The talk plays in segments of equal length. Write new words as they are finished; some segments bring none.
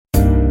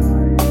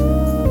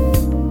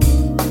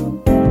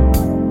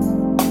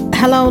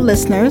Hello,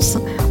 listeners.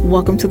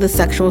 Welcome to the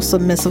Sexual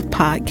Submissive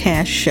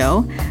podcast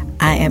show.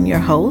 I am your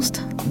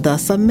host, the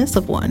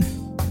Submissive One.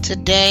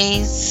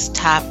 Today's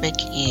topic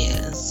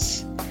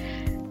is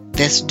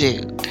this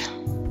dude.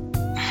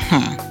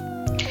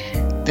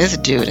 This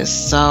dude is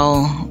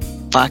so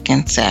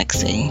fucking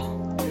sexy.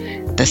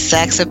 The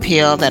sex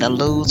appeal that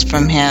eludes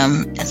from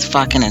him is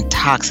fucking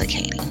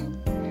intoxicating.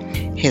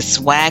 His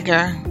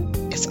swagger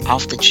is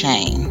off the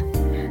chain.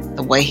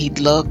 The way he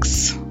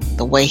looks,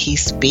 the way he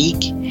speak,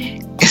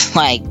 it's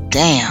like,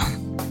 damn,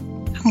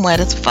 I'm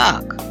wet as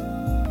fuck.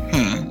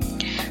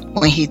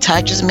 When he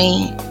touches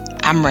me,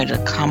 I'm ready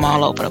to come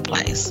all over the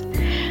place.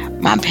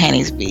 My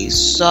panties be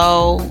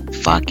so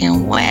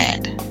fucking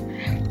wet.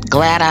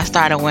 Glad I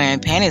started wearing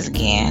panties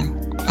again,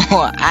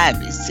 or I'd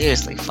be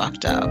seriously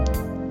fucked up.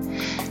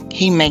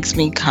 He makes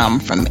me come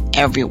from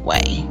every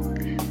way.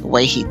 The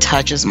way he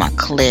touches my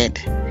clit,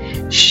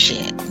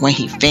 shit. When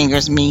he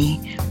fingers me,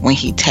 when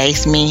he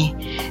tastes me,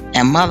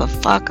 and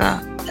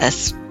motherfucker,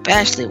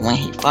 especially when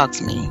he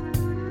fucks me.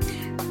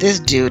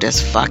 This dude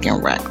is fucking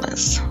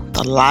reckless.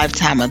 The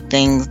lifetime of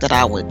things that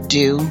I would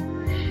do,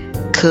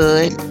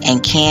 could,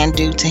 and can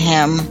do to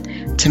him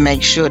to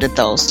make sure that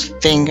those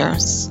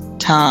fingers,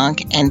 tongue,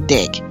 and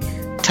dick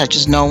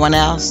touches no one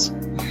else.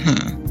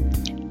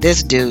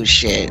 This dude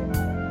shit.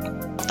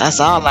 That's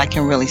all I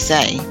can really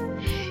say.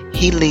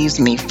 He leaves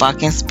me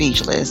fucking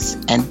speechless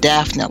and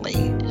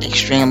definitely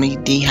extremely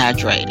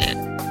dehydrated.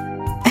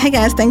 Hey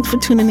guys, thanks for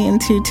tuning in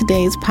to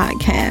today's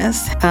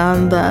podcast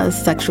on the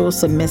Sexual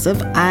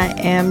Submissive. I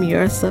am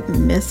your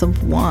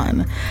Submissive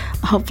One.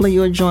 Hopefully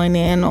you'll join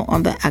in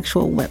on the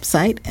actual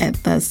website at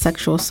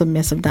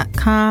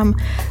thesexualsubmissive.com.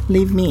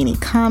 Leave me any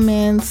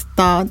comments,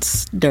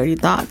 thoughts, dirty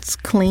thoughts,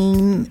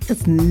 clean.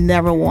 It's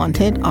never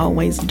wanted,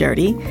 always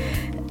dirty.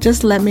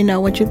 Just let me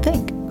know what you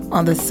think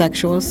on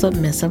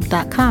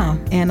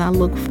thesexualsubmissive.com. And I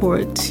look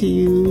forward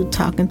to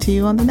talking to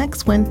you on the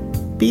next one.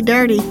 Be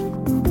dirty.